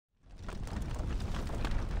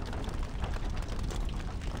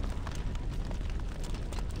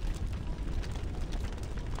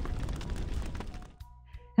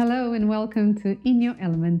Hello and welcome to In Your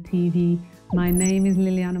Element TV. My name is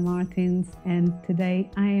Liliana Martins and today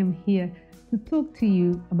I am here to talk to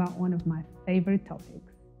you about one of my favorite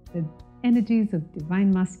topics, the energies of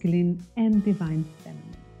divine masculine and divine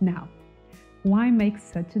feminine. Now, why make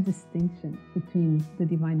such a distinction between the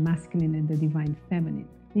divine masculine and the divine feminine?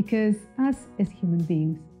 Because us as human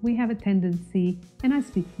beings, we have a tendency, and I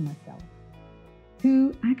speak for myself,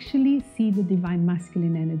 to actually see the divine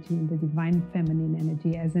masculine energy and the divine feminine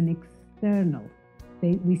energy as an external.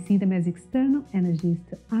 We see them as external energies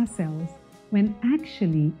to ourselves when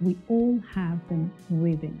actually we all have them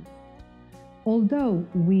within us. Although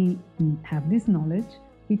we have this knowledge,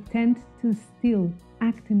 we tend to still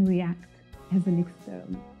act and react as an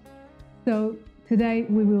external. So today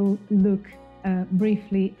we will look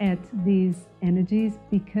briefly at these energies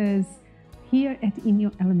because here at In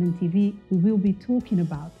Your Element TV, we will be talking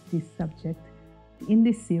about this subject in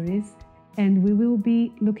this series, and we will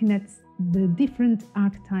be looking at the different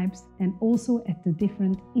archetypes and also at the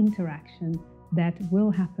different interaction that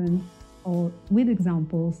will happen, or with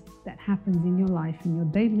examples that happens in your life, in your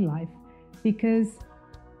daily life, because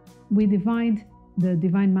we divide the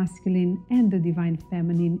divine masculine and the divine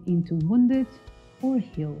feminine into wounded or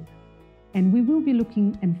healed. And we will be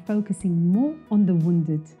looking and focusing more on the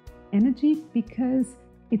wounded energy because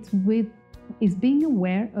it's being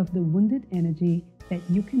aware of the wounded energy that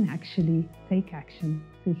you can actually take action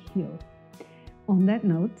to heal. On that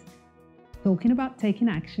note, talking about taking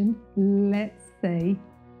action, let's say,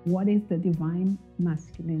 what is the divine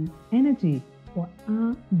masculine energy? What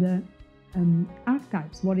are the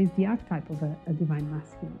archetypes? What is the archetype of a divine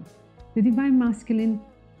masculine? The divine masculine,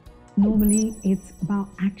 normally it's about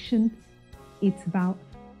action, it's about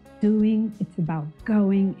doing, it's about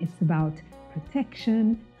going, it's about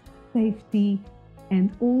protection, safety,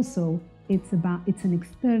 and also it's an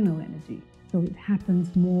external energy. So it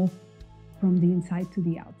happens more from the inside to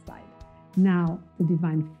the outside. Now, the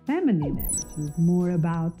divine feminine energy is more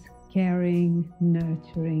about caring,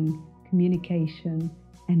 nurturing, communication,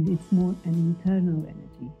 and it's more an internal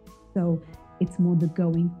energy. So it's more the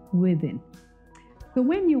going within. So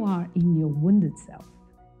when you are in your wounded self,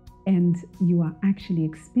 and you are actually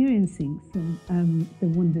experiencing the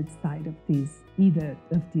wounded side of either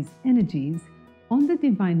of these energies, on the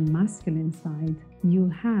divine masculine side, you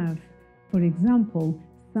have, for example,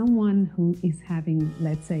 someone who is having,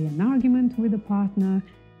 let's say, an argument with a partner,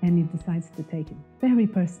 and it decides to take it very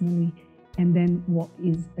personally. And then what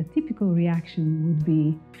is a typical reaction would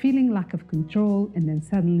be feeling lack of control, and then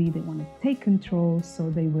suddenly they want to take control,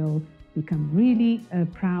 so they will become really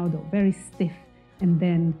proud or very stiff, and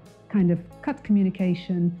then kind of cut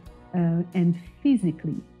communication and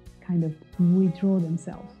physically kind of withdraw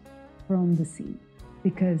themselves from the scene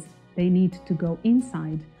because they need to go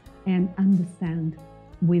inside and understand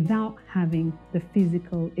without having the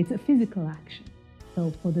physical, it's a physical action.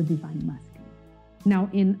 So for the divine masculine. Now,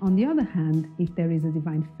 on the other hand, if there is a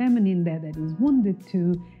divine feminine there that is wounded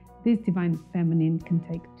too, this divine feminine can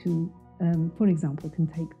take two, for example, can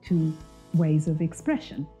take two ways of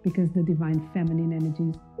expression, because the divine feminine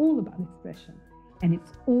energy is all about expression and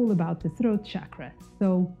it's all about the throat chakra.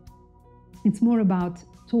 So it's more about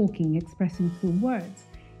talking, expressing through words.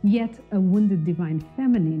 Yet a wounded divine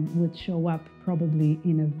feminine would show up probably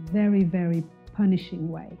in a very, very punishing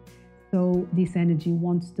way. So this energy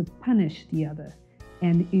wants to punish the other,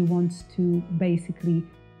 and it wants to basically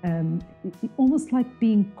almost like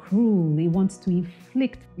being cruel. It wants to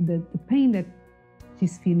inflict the pain that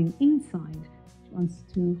she's feeling inside. She wants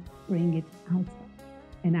to bring it outside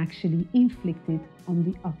and actually inflict it on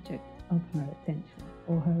the object of her attention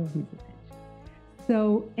or her or his attention.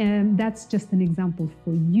 So that's just an example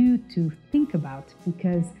for you to think about,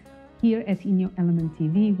 because here at In Your Element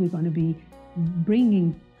TV, we're going to be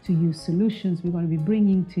bringing to you solutions. We're going to be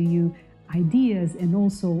bringing to you ideas and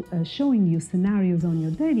also showing you scenarios on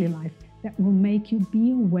your daily life that will make you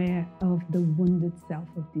be aware of the wounded self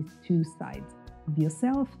of these two sides of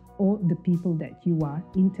yourself or the people that you are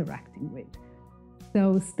interacting with.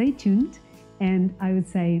 So stay tuned, and I would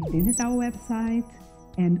say visit our website,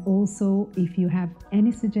 and also if you have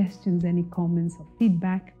any suggestions, any comments or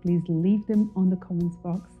feedback, please leave them on the comments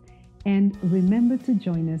box, and remember to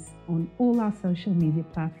join us on all our social media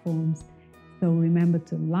platforms. So remember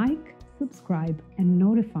to like, subscribe and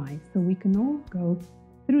notify so we can all go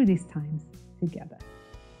through these times together.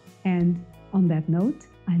 And on that note,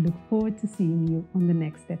 I look forward to seeing you on the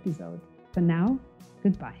next episode. For now,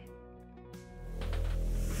 goodbye.